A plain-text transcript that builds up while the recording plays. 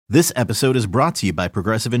This episode is brought to you by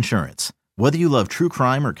Progressive Insurance. Whether you love true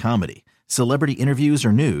crime or comedy, celebrity interviews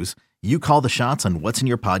or news, you call the shots on what's in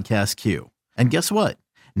your podcast queue. And guess what?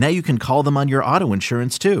 Now you can call them on your auto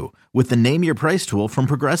insurance too with the Name Your Price tool from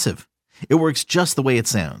Progressive. It works just the way it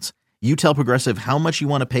sounds. You tell Progressive how much you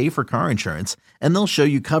want to pay for car insurance, and they'll show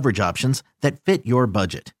you coverage options that fit your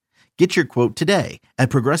budget. Get your quote today at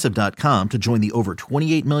Progressive.com to join the over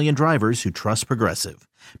 28 million drivers who trust Progressive.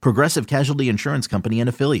 Progressive Casualty Insurance Company and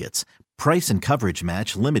Affiliates. Price and coverage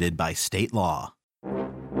match limited by state law.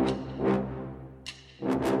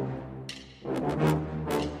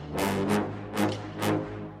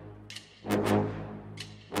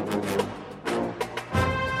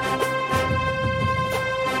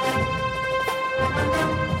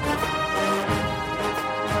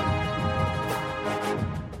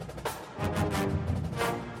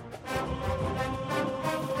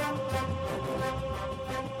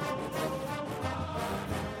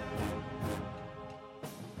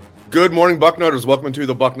 Good morning, Bucknutters. Welcome to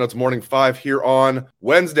the Bucknuts Morning Five here on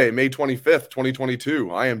Wednesday, May 25th, 2022.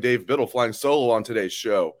 I am Dave Biddle, flying solo on today's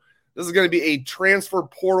show. This is going to be a transfer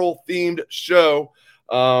portal themed show.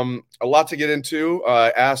 A lot to get into.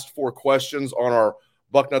 I asked for questions on our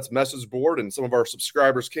Bucknuts message board, and some of our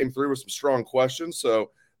subscribers came through with some strong questions.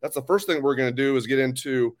 So that's the first thing we're going to do is get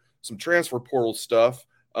into some transfer portal stuff.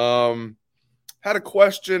 Had a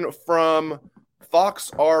question from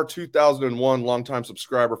Fox R 2001, longtime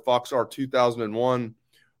subscriber, Fox R 2001,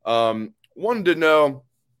 wanted to know,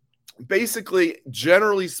 basically,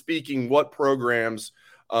 generally speaking, what programs,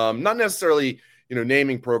 not necessarily,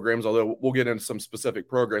 naming programs, although we'll get into some specific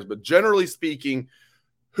programs, but generally speaking,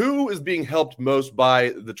 who is being helped most by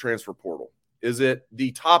the transfer portal? Is it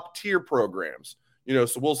the top tier programs?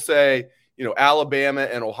 So we'll say, Alabama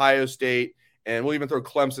and Ohio State, and we'll even throw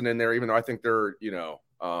Clemson in there, even though I think they're,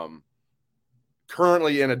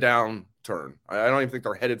 currently in a downturn. I don't even think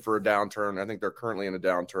they're headed for a downturn. I think they're currently in a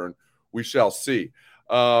downturn. We shall see.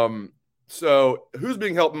 So who's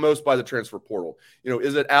being helped most by the transfer portal?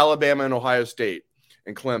 Is it Alabama and Ohio State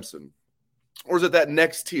and Clemson? Or is it that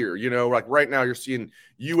next tier? Like right now you're seeing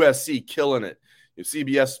USC killing it.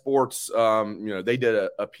 CBS Sports, they did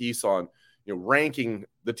a piece on, ranking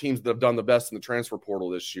the teams that have done the best in the transfer portal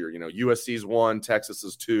this year. USC's 1, Texas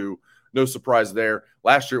is 2. No surprise there.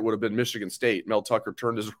 Last year, it would have been Michigan State. Mel Tucker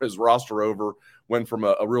turned his roster over, went from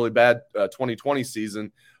a really bad 2020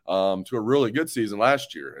 season to a really good season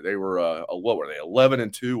last year. They were,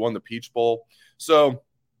 11-2, won the Peach Bowl. So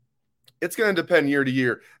it's going to depend year to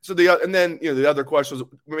year. So the other question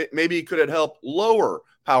was, maybe could it help lower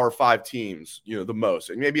Power 5 teams, the most?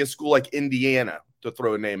 And maybe a school like Indiana, to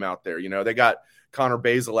throw a name out there. They got Connor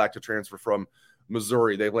Bazelak to transfer from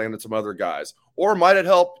Missouri. They landed some other guys. Or might it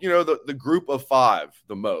help, the group of 5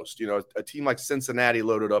 the most? A team like Cincinnati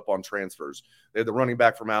loaded up on transfers. They had the running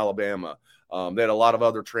back from Alabama. They had a lot of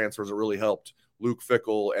other transfers that really helped Luke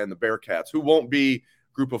Fickell and the Bearcats, who won't be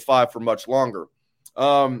group of 5 for much longer.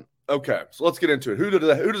 Okay, so let's get into it. Who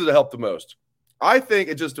does it help the most? I think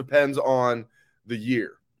it just depends on the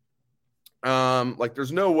year.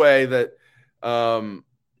 There's no way that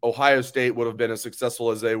Ohio State would have been as successful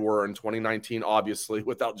as they were in 2019, obviously,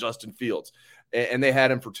 without Justin Fields. And they had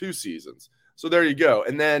him for 2 seasons. So there you go.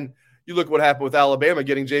 And then you look what happened with Alabama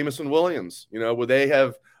getting Jameson Williams. Would they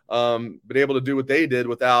have been able to do what they did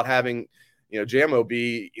without having, Jamo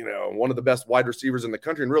be, one of the best wide receivers in the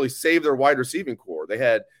country and really save their wide receiving core? They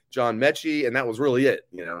had John Mechie, and that was really it.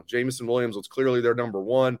 Jameson Williams was clearly their number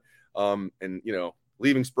 1.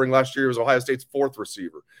 Leaving spring last year, was Ohio State's 4th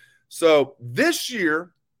receiver. So this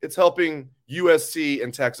year, it's helping USC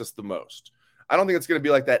and Texas the most. I don't think it's going to be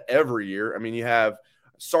like that every year. I mean, you have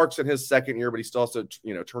Sark's in his 2nd year, but he still has to,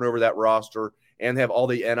 turn over that roster and have all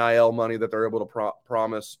the NIL money that they're able to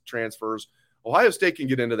promise transfers. Ohio State can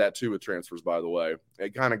get into that too with transfers, by the way. They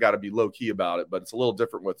kind of got to be low key about it, but it's a little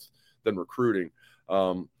different than recruiting.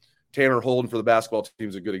 Tanner Holden for the basketball team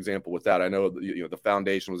is a good example with that. I know the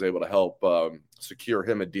foundation was able to help secure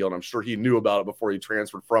him a deal, and I'm sure he knew about it before he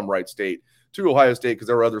transferred from Wright State to Ohio State because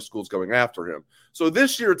there were other schools going after him. So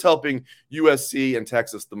this year it's helping USC and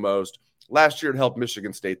Texas the most. Last year it helped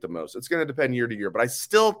Michigan State the most. It's going to depend year to year, but I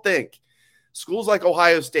still think schools like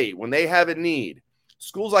Ohio State, when they have a need,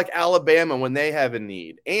 schools like Alabama, when they have a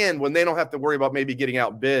need, and when they don't have to worry about maybe getting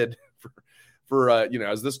outbid for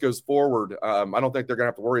as this goes forward, I don't think they're going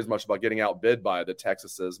to have to worry as much about getting outbid by the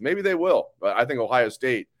Texases. Maybe they will, but I think Ohio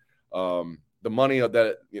State, the money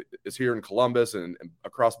that is here in Columbus and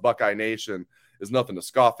across Buckeye Nation is nothing to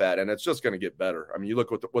scoff at, and it's just going to get better. I mean, you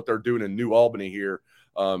look what they're doing in New Albany here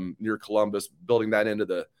near Columbus, building that into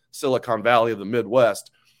the Silicon Valley of the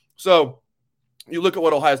Midwest. So you look at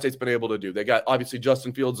what Ohio State's been able to do. They got, obviously,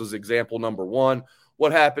 Justin Fields as example number one.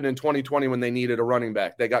 What happened in 2020 when they needed a running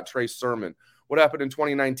back? They got Trey Sermon. What happened in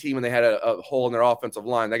 2019 when they had a hole in their offensive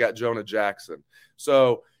line? They got Jonah Jackson.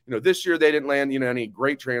 So, this year they didn't land, any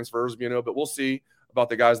great transfers, but we'll see about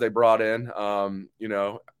the guys they brought in.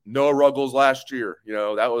 Noah Ruggles last year,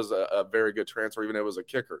 that was a very good transfer, even though it was a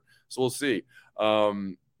kicker. So we'll see.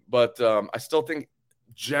 But I still think,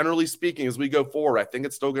 generally speaking, as we go forward, I think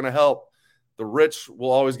it's still going to help. The rich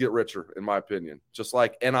will always get richer, in my opinion. Just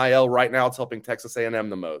like NIL right now, it's helping Texas A&M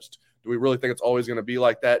the most. Do we really think it's always going to be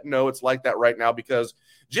like that? No, it's like that right now because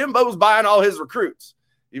Jimbo's buying all his recruits.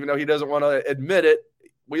 Even though he doesn't want to admit it,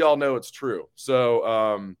 we all know it's true. So,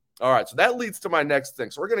 all right. So that leads to my next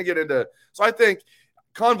thing. So we're going to get into – so I think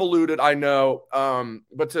convoluted, I know.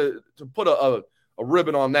 But to put a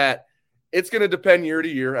ribbon on that, it's going to depend year to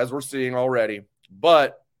year, as we're seeing already.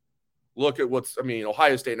 But look at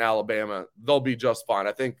Ohio State and Alabama, they'll be just fine.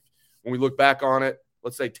 I think when we look back on it,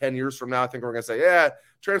 let's say 10 years from now, I think we're going to say, yeah,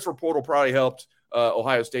 transfer portal probably helped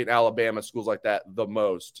Ohio State and Alabama, schools like that, the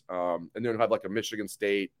most. And then have like a Michigan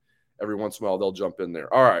State. Every once in a while, they'll jump in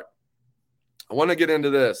there. All right. I want to get into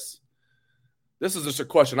this. This is just a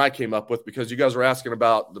question I came up with because you guys were asking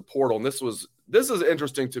about the portal, and this is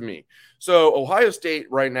interesting to me. So Ohio State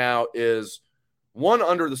right now is one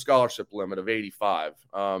under the scholarship limit of 85.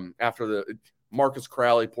 After the Marcus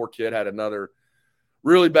Crowley, poor kid, had another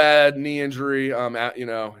really bad knee injury.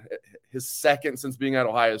 His second since being at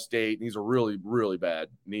Ohio State. And these are really, really bad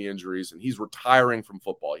knee injuries, and he's retiring from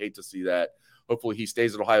football. I hate to see that. Hopefully he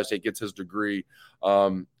stays at Ohio State, gets his degree.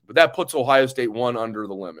 But that puts Ohio State one under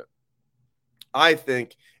the limit. I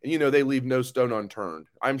think, and they leave no stone unturned.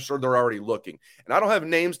 I'm sure they're already looking. And I don't have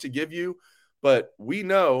names to give you, but we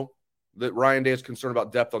know that Ryan Day is concerned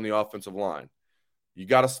about depth on the offensive line. You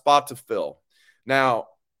got a spot to fill. Now,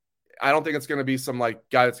 I don't think it's going to be some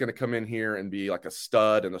guy that's going to come in here and be like a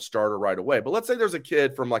stud and a starter right away. But let's say there's a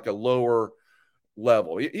kid from a lower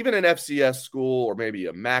level, even an FCS school or maybe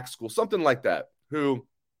a MAC school, something like that, who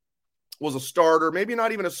was a starter, maybe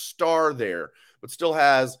not even a star there, but still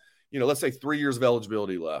has, let's say 3 years of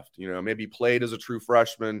eligibility left. Maybe played as a true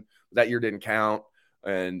freshman. That year didn't count.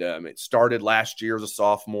 And it started last year as a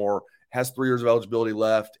sophomore, has 3 years of eligibility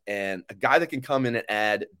left, and a guy that can come in and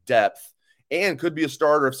add depth and could be a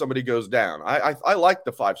starter if somebody goes down. I like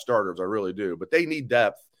the 5 starters, I really do, but they need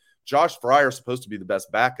depth. Josh Fryer is supposed to be the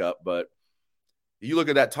best backup, but you look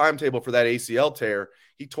at that timetable for that ACL tear,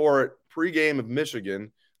 he tore it pregame of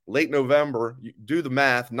Michigan, late November. You do the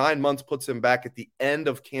math, 9 months puts him back at the end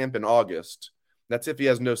of camp in August. That's if he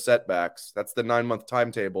has no setbacks. That's the 9-month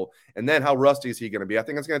timetable. And then how rusty is he going to be? I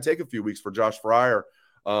think it's going to take a few weeks for Josh Fryer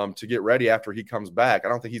to get ready after he comes back. I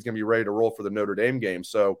don't think he's going to be ready to roll for the Notre Dame game.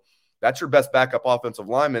 So that's your best backup offensive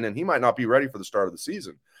lineman, and he might not be ready for the start of the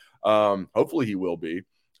season. Hopefully he will be.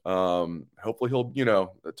 Hopefully he'll,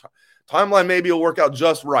 the timeline maybe will work out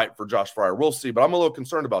just right for Josh Fryer. We'll see, but I'm a little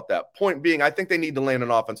concerned about that. Point being, I think they need to land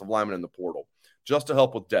an offensive lineman in the portal just to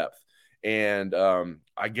help with depth. And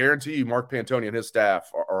I guarantee you Mark Pantoni and his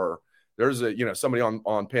staff are there's somebody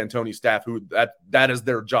on Pantoni's staff who that is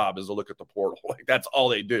their job, is to look at the portal. That's all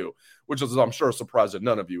they do, which is, I'm sure, a surprise to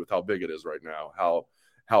none of you with how big it is right now,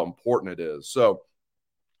 how important it is. So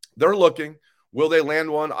they're looking. Will they land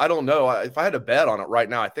one? I don't know. If I had to bet on it right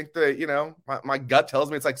now, I think my gut tells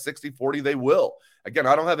me it's like 60-40 they will. Again,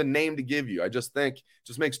 I don't have a name to give you. I just think it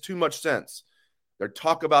just makes too much sense. They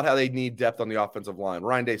talk about how they need depth on the offensive line.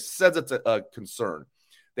 Ryan Day says it's a concern.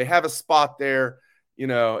 They have a spot there.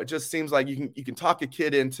 It just seems like you can talk a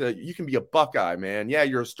kid into, you can be a Buckeye, man. Yeah,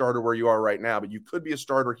 you're a starter where you are right now, but you could be a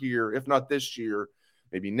starter here, if not this year,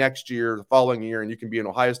 maybe next year, the following year, and you can be an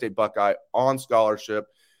Ohio State Buckeye on scholarship,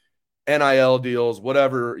 NIL deals,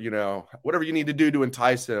 whatever you need to do to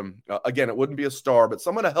entice him. Again, it wouldn't be a star, but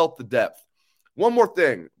someone to help the depth. One more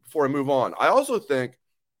thing before I move on. I also think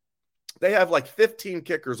they have 15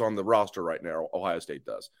 kickers on the roster right now. Ohio State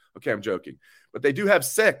does. Okay, I'm joking. But they do have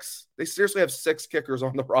 6. They seriously have 6 kickers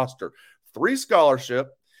on the roster. 3 scholarship,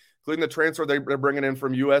 including the transfer they're bringing in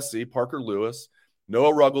from USC, Parker Lewis.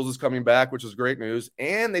 Noah Ruggles is coming back, which is great news.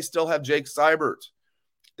 And they still have Jake Seibert.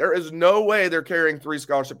 There is no way they're carrying 3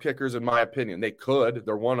 scholarship kickers, in my opinion. They could.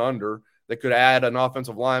 They're one under. They could add an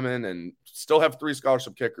offensive lineman and still have 3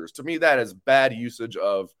 scholarship kickers. To me, that is bad usage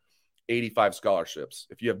of 85 scholarships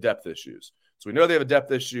if you have depth issues. So we know they have a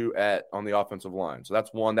depth issue on the offensive line. So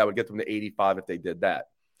that's one that would get them to 85 if they did that.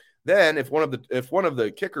 Then if one of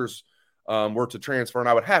the kickers were to transfer, and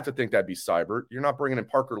I would have to think that'd be Seibert. You're not bringing in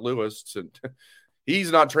Parker Lewis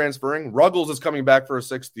he's not transferring. Ruggles is coming back for a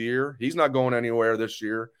 6th year. He's not going anywhere this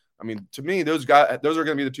year. I mean, to me, those are going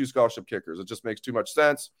to be the 2 scholarship kickers. It just makes too much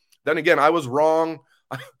sense. Then again, I was wrong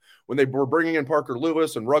when they were bringing in Parker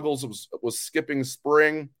Lewis and Ruggles was skipping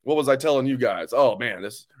spring. What was I telling you guys? Oh man,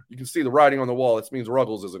 you can see the writing on the wall. This means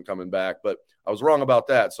Ruggles isn't coming back, but I was wrong about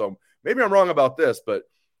that. So maybe I'm wrong about this, but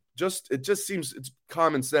it just seems it's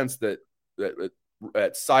common sense that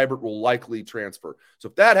Seibert will likely transfer. So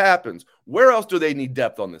if that happens, where else do they need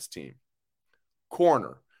depth on this team?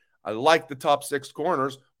 Corner. I like the top 6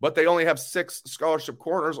 corners, but they only have 6 scholarship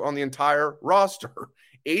corners on the entire roster.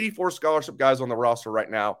 84 scholarship guys on the roster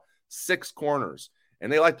right now, 6 corners.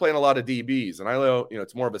 And they like playing a lot of DBs. And I know,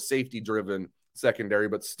 it's more of a safety-driven secondary,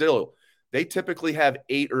 but still, they typically have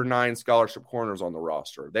 8 or 9 scholarship corners on the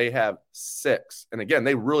roster. They have 6. And again,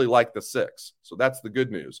 they really like the 6. So that's the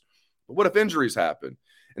good news. But what if injuries happen?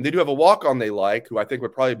 And they do have a walk-on they like, who I think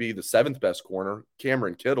would probably be the 7th best corner,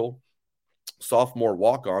 Cameron Kittle, sophomore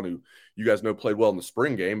walk-on, who you guys know played well in the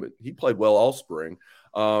spring game, but he played well all spring.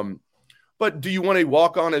 But do you want a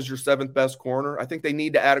walk-on as your 7th best corner? I think they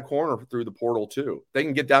need to add a corner through the portal too. They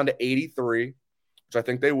can get down to 83, which I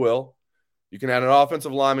think they will. You can add an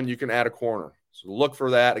offensive lineman. You can add a corner. So look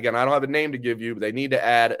for that. Again, I don't have a name to give you, but they need to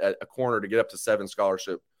add a corner to get up to 7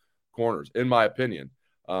 scholarship corners, in my opinion.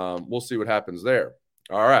 We'll see what happens there.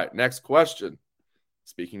 All right, next question.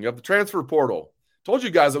 Speaking of the transfer portal, told you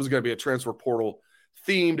guys it was going to be a transfer portal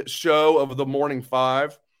themed show of the Morning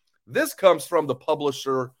Five. This comes from the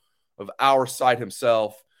publisher of our site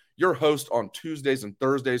himself, your host on Tuesdays and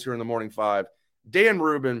Thursdays here in the Morning Five. Dan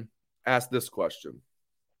Rubin asked this question.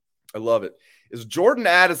 I love it. Is Jordan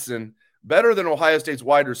Addison better than Ohio State's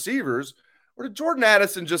wide receivers, or did Jordan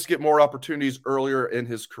Addison just get more opportunities earlier in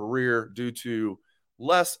his career due to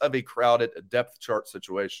less of a crowded depth chart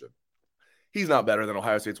situation? He's not better than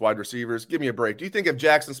Ohio State's wide receivers. Give me a break. Do you think if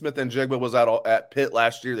Jackson Smith and Jigba was at Pitt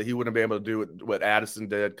last year that he wouldn't be able to do what Addison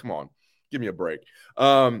did? Come on. Give me a break.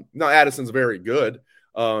 Now, Addison's very good.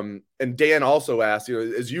 And Dan also asked,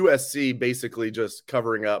 is USC basically just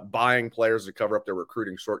covering up, buying players to cover up their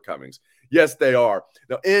recruiting shortcomings? Yes, they are.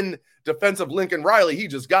 Now, in defense of Lincoln Riley, he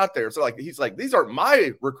just got there. So, he's like, these aren't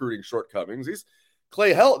my recruiting shortcomings. He's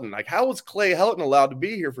Clay Helton. How was Clay Helton allowed to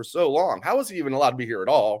be here for so long? How was he even allowed to be here at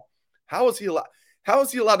all? How is he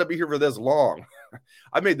allowed to be here for this long?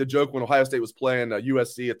 I made the joke when Ohio State was playing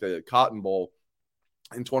USC at the Cotton Bowl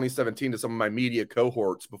in 2017 to some of my media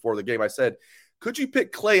cohorts before the game. I said, could you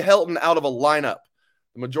pick Clay Helton out of a lineup?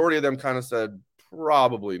 The majority of them kind of said,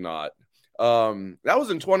 probably not. That was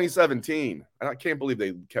in 2017. And I can't believe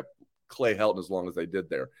they kept Clay Helton as long as they did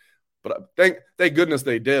there. But thank goodness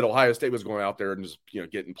they did. Ohio State was going out there and just,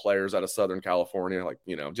 getting players out of Southern California,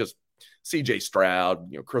 just CJ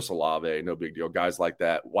Stroud, Chris Olave, no big deal. Guys like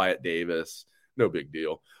that, Wyatt Davis, no big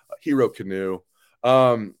deal. Hero Canoe.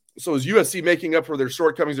 So is USC making up for their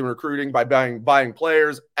shortcomings in recruiting by buying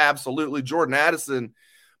players? Absolutely. Jordan Addison,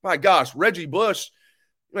 my gosh, Reggie Bush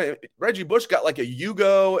got like a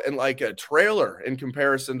Yugo and like a trailer in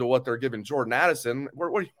comparison to what they're giving Jordan Addison.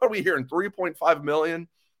 What are we hearing? $3.5 million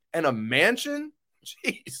and a mansion?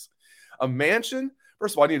 Jeez, a mansion?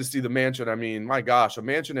 First of all, I need to see the mansion. I mean, my gosh, a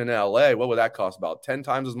mansion in LA, what would that cost? About 10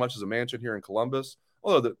 times as much as a mansion here in Columbus?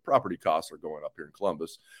 Although the property costs are going up here in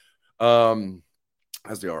Columbus.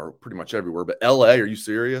 As they are pretty much everywhere. But LA, are you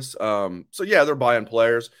serious? So yeah, they're buying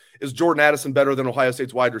players. Is Jordan Addison better than Ohio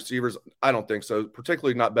State's wide receivers? I don't think so.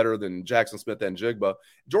 Particularly not better than Jackson Smith and Jigba.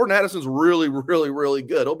 Jordan Addison's really, really, really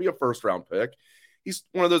good. He'll be a first-round pick. He's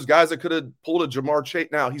one of those guys that could have pulled a Jamar Chase.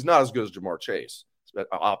 Now, he's not as good as Jamar Chase,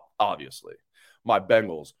 obviously. My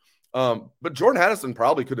Bengals. But Jordan Addison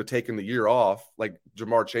probably could have taken the year off like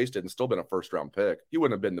Jamar Chase did and still been a first-round pick. He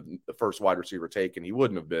wouldn't have been the first wide receiver taken. He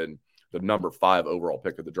wouldn't have been the number 5 overall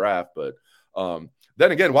pick of the draft. But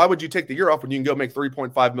then again, why would you take the year off when you can go make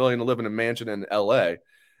 $3.5 million and live in a mansion in LA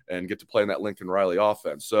and get to play in that Lincoln Riley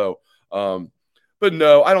offense? So, but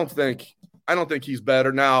no, I don't think he's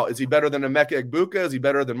better. Now, is he better than Emeka Egbuka? Is he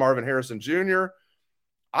better than Marvin Harrison Jr.?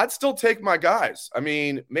 I'd still take my guys. I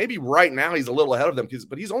mean, maybe right now he's a little ahead of them,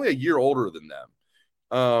 but he's only a year older than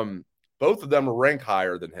them. Both of them are ranked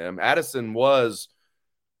higher than him. Addison was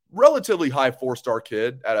relatively high 4-star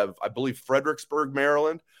kid out of, I believe, Fredericksburg,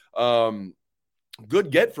 Maryland.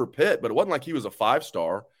 Good get for Pitt, but it wasn't like he was a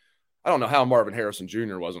 5-star. I don't know how Marvin Harrison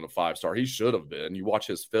Jr. wasn't a 5-star. He should have been. You watch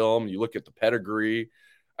his film, you look at the pedigree.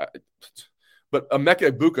 But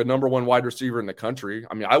Emeka Egbuka, number 1 wide receiver in the country.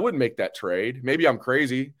 I mean, I wouldn't make that trade. Maybe I'm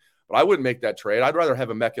crazy, but I wouldn't make that trade. I'd rather have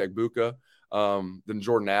Emeka Egbuka than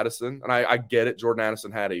Jordan Addison. And I get it. Jordan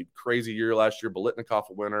Addison had a crazy year last year, Biletnikoff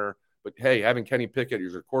a winner. But, hey, having Kenny Pickett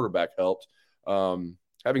as your quarterback helped.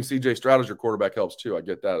 Having C.J. Stroud as your quarterback helps, too. I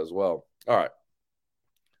get that as well. All right.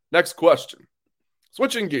 Next question.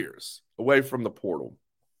 Switching gears away from the portal.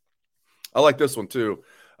 I like this one too.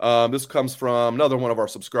 This comes from another one of our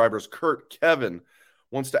subscribers, Kurt Kevin,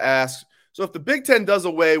 wants to ask, so if the Big Ten does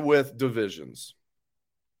away with divisions,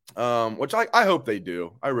 which I hope they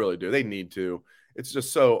do. I really do. They need to. It's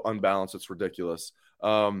just so unbalanced. It's ridiculous.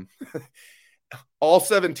 All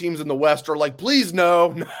 7 teams in the West are like, please,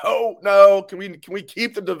 no. Can we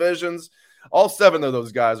keep the divisions? All 7 of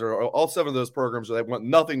those guys are all 7 of those programs they want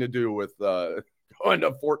nothing to do with going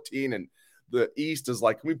to 14. And the East is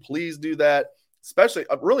like, can we please do that? Especially,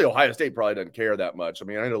 really, Ohio State probably doesn't care that much. I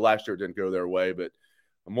mean, I know last year it didn't go their way, but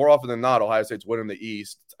more often than not, Ohio State's winning the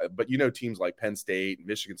East. But teams like Penn State,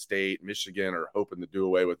 Michigan are hoping to do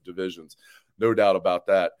away with divisions. No doubt about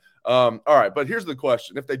that. All right, but here's the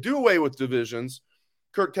question. If they do away with divisions,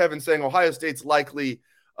 Kurt Kevin saying Ohio State's likely,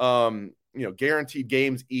 guaranteed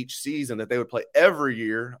games each season that they would play every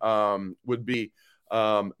year would be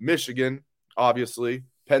Michigan, obviously,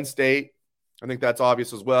 Penn State. I think that's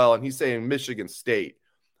obvious as well. And he's saying Michigan State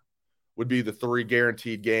would be the 3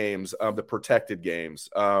 guaranteed games, the protected games.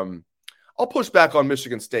 I'll push back on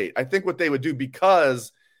Michigan State. I think what they would do,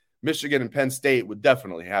 because Michigan and Penn State would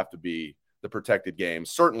definitely have to be the protected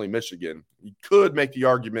games. Certainly Michigan. You could make the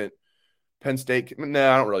argument Penn State.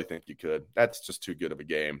 No, I don't really think you could. That's just too good of a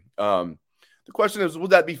game. The question is,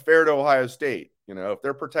 would that be fair to Ohio State? If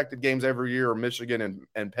they're protected games every year, or Michigan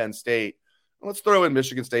and Penn State, let's throw in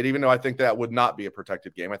Michigan State, even though I think that would not be a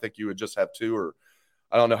protected game. I think you would just have 2, or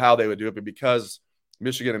I don't know how they would do it, but because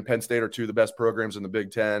Michigan and Penn State are 2 of the best programs in the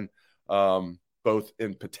Big Ten, both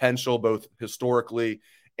in potential, both historically,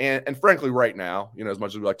 and frankly right now, as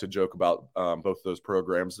much as we like to joke about both of those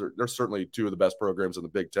programs, they're certainly 2 of the best programs in the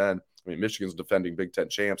Big Ten. I mean, Michigan's defending Big Ten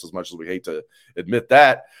champs, as much as we hate to admit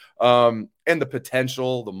that. And the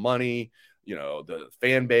potential, the money, the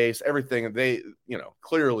fan base, everything, they,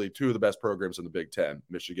 clearly 2 of the best programs in the Big Ten,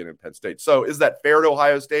 Michigan and Penn State. So is that fair to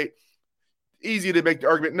Ohio State? Easy to make the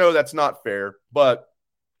argument. No, that's not fair, but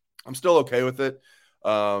I'm still okay with it.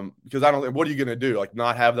 Because what are you going to do? Like,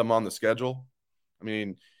 not have them on the schedule? I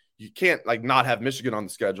mean, you can't not have Michigan on the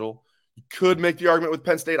schedule. You could make the argument with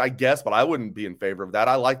Penn State, I guess, but I wouldn't be in favor of that.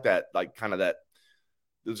 I like that,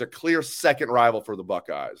 there's a clear second rival for the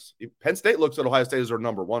Buckeyes. Penn State looks at Ohio State as their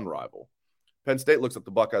number 1 rival. Penn State looks at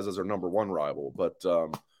the Buckeyes as their number 1 rival, but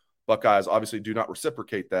Buckeyes obviously do not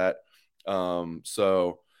reciprocate that.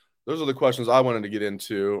 So those are the questions I wanted to get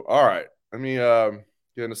into. All right, let me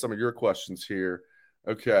get into some of your questions here.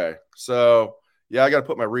 Okay, so yeah, I got to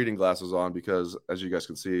put my reading glasses on because, as you guys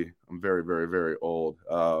can see, I'm very, very, very old.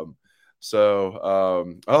 Oh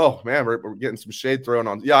man, we're getting some shade thrown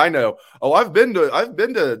on. Yeah, I know. Oh, I've been to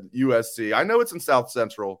USC. I know it's in South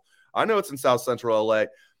Central LA.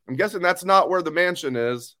 I'm guessing that's not where the mansion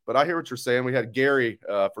is, but I hear what you're saying. We had Gary,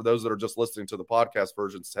 for those that are just listening to the podcast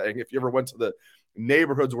version, saying if you ever went to the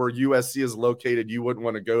neighborhoods where USC is located, you wouldn't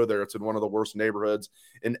want to go there. It's in one of the worst neighborhoods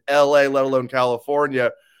in LA, let alone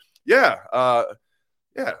California. Yeah.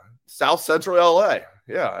 South Central LA.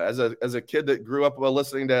 Yeah. As a kid that grew up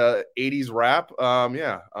listening to 80s rap.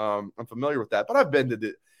 I'm familiar with that, but I've been to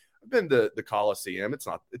the Coliseum.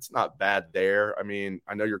 It's not bad there. I mean,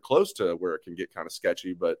 I know you're close to where it can get kind of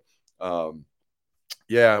sketchy, but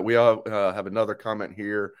we all have another comment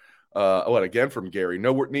here. Again from Gary.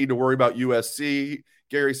 No need to worry about USC.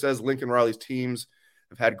 Gary says Lincoln Riley's teams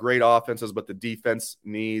have had great offenses, but the defense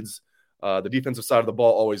needs the defensive side of the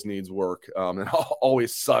ball always needs work. And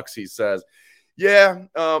always sucks, he says. Yeah,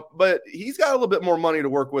 but he's got a little bit more money to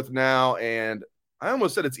work with now, and I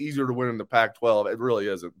almost said it's easier to win in the Pac-12. It really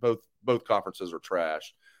isn't. Both conferences are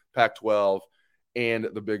trash, Pac-12 and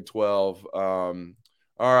the Big 12. All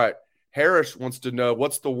right. Harris wants to know,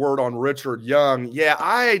 what's the word on Richard Young? Yeah,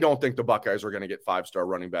 I don't think the Buckeyes are going to get 5-star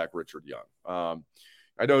running back Richard Young.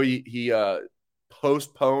 I know he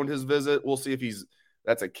postponed his visit. We'll see if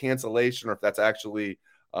that's a cancellation or if that's actually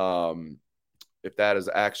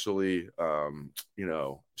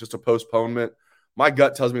just a postponement. My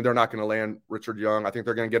gut tells me they're not going to land Richard Young. I think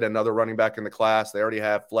they're going to get another running back in the class. They already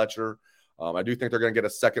have Fletcher. I do think they're going to get a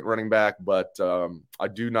second running back, but I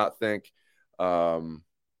do not think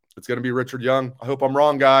it's going to be Richard Young. I hope I'm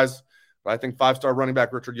wrong, guys. But I think 5-star running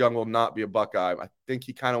back Richard Young will not be a Buckeye. I think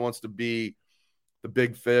he kind of wants to be the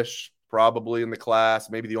big fish probably in the class,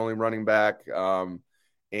 maybe the only running back.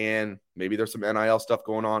 And maybe there's some NIL stuff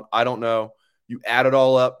going on. I don't know. You add it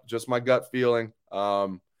all up, just my gut feeling.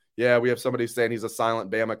 We have somebody saying he's a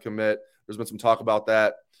silent Bama commit. There's been some talk about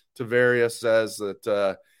that. Tavarius says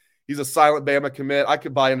that he's a silent Bama commit. I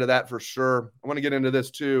could buy into that for sure. I want to get into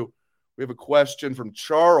this too. We have a question from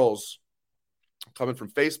Charles coming from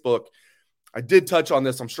Facebook. I did touch on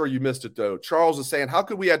this. I'm sure you missed it, though. Charles is saying, how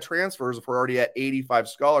could we add transfers if we're already at 85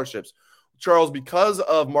 scholarships? Charles, because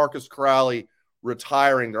of Marcus Crowley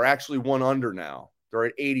retiring, they're actually one under now. They're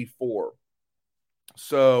at 84.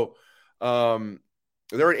 So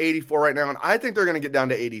they're at 84 right now, and I think they're going to get down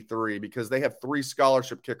to 83 because they have 3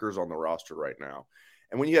 scholarship kickers on the roster right now.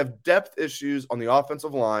 And when you have depth issues on the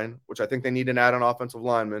offensive line, which I think they need to add an offensive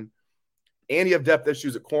lineman, and you have depth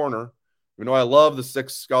issues at corner, even though I love the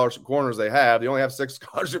 6 scholarship corners they have, they only have 6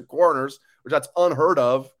 scholarship corners, which that's unheard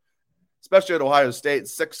of, especially at Ohio State.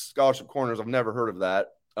 6 scholarship corners, I've never heard of that.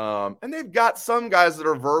 And they've got some guys that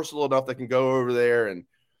are versatile enough that can go over there and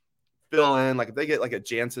fill in. Like if they get like a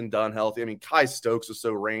Jansen Dunn healthy, I mean, Kai Stokes is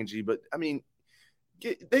so rangy, but I mean,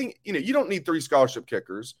 you don't need 3 scholarship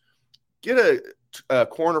kickers. Get a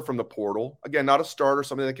corner from the portal. Again, not a starter,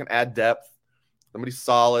 somebody that can add depth. Somebody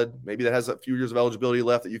solid, maybe that has a few years of eligibility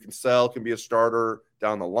left that you can sell, can be a starter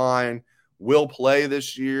down the line, will play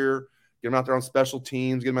this year, get him out there on special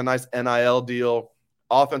teams, give him a nice NIL deal,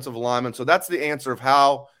 offensive lineman. So that's the answer of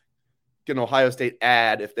how can Ohio State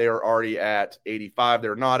add if they are already at 85.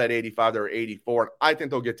 They're not at 85, they're at 84. And I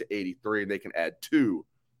think they'll get to 83 and they can add 2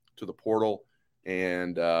 to the portal.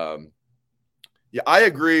 And yeah, I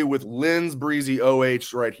agree with Lynn's Breezy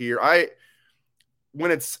OH right here. When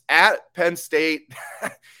it's at Penn State,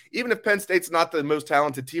 even if Penn State's not the most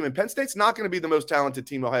talented team, and Penn State's not going to be the most talented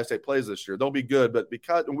team Ohio State plays this year, they'll be good. But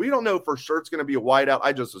because we don't know for sure it's going to be a whiteout,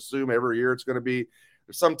 I just assume every year it's going to be.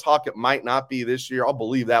 There's some talk it might not be this year. I'll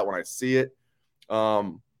believe that when I see it.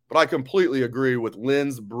 But I completely agree with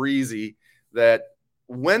Lynn's Breezy that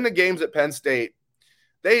when the game's at Penn State,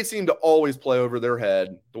 they seem to always play over their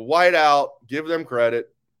head. The whiteout, give them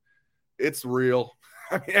credit. It's real.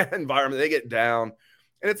 I mean, environment, they get down.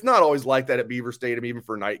 And it's not always like that at Beaver Stadium, even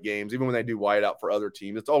for night games, even when they do whiteout for other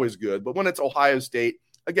teams. It's always good. But when it's Ohio State,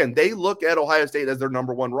 again, they look at Ohio State as their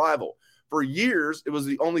number one rival. For years, it was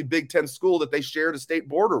the only Big Ten school that they shared a state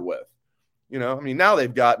border with. You know, I mean, now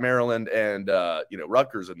they've got Maryland and,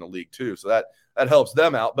 Rutgers in the league too. So that helps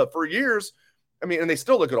them out. But for years, I mean, and they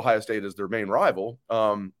still look at Ohio State as their main rival.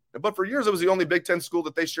 But for years, it was the only Big Ten school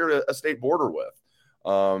that they shared a state border with.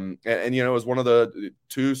 It was one of the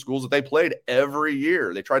 2 schools that they played every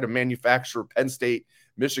year. They tried to manufacture Penn State,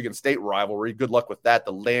 Michigan State rivalry. Good luck with that.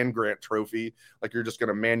 The land grant trophy, like you're just going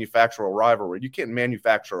to manufacture a rivalry. You can't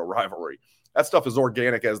manufacture a rivalry. That stuff is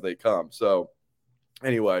organic as they come. So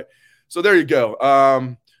anyway, so there you go.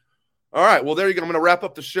 All right. Well, there you go. I'm going to wrap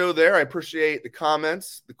up the show there. I appreciate the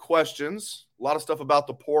comments, the questions, a lot of stuff about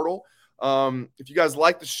the portal. If you guys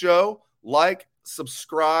like the show,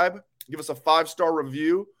 subscribe, give us a 5-star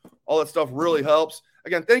review. All that stuff really helps.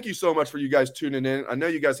 Again, thank you so much for you guys tuning in. I know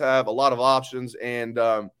you guys have a lot of options, and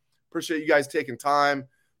appreciate you guys taking time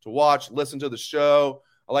to watch, listen to the show.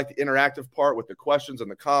 I like the interactive part with the questions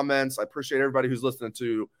and the comments. I appreciate everybody who's listening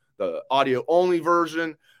to the audio-only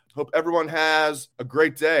version. Hope everyone has a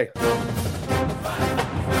great day.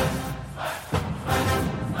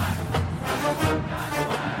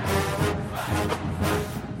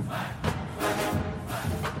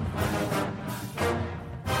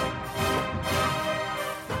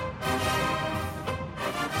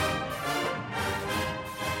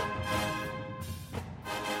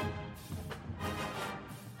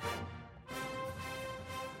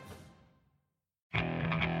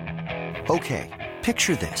 Okay,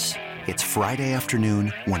 picture this. It's Friday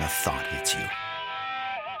afternoon when a thought hits you.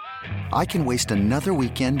 I can waste another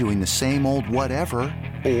weekend doing the same old whatever,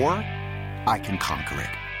 or I can conquer it.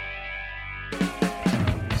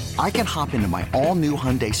 I can hop into my all-new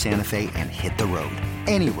Hyundai Santa Fe and hit the road.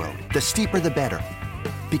 Any road. The steeper, the better.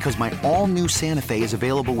 Because my all-new Santa Fe is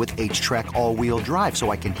available with H-Track all-wheel drive,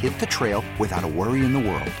 so I can hit the trail without a worry in the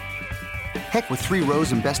world. Heck, with 3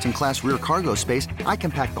 rows and best-in-class rear cargo space, I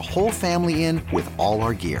can pack the whole family in with all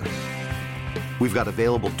our gear. We've got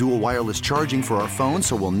available dual wireless charging for our phones,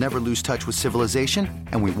 so we'll never lose touch with civilization,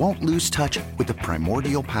 and we won't lose touch with the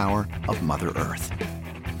primordial power of Mother Earth.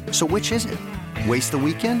 So which is it? Waste the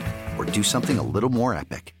weekend or do something a little more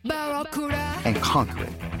epic? And conquer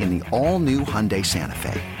it in the all-new Hyundai Santa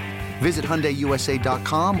Fe. Visit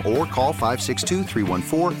HyundaiUSA.com or call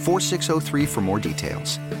 562-314-4603 for more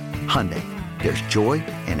details. Hyundai, there's joy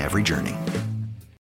in every journey.